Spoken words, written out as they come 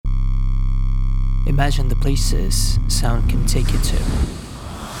Imagine the places sound can take you to.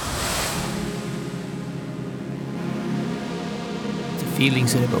 The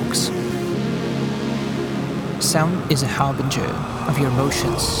feelings it evokes. Sound is a harbinger of your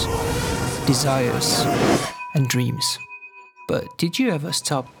emotions, desires, and dreams. But did you ever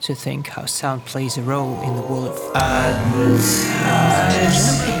stop to think how sound plays a role in the world of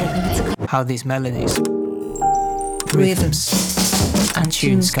how these melodies, rhythms, and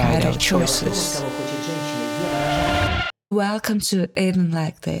tunes guide our choices? Welcome to Even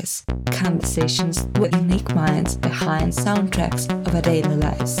Like This, conversations with unique minds behind soundtracks of our daily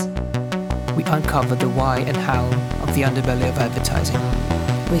lives. We uncover the why and how of the underbelly of advertising.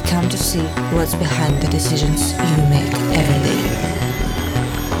 We come to see what's behind the decisions you make every day.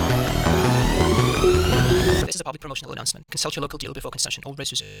 This is a public promotional announcement. Consult your local dealer before consumption. All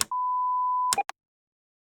risks reserved.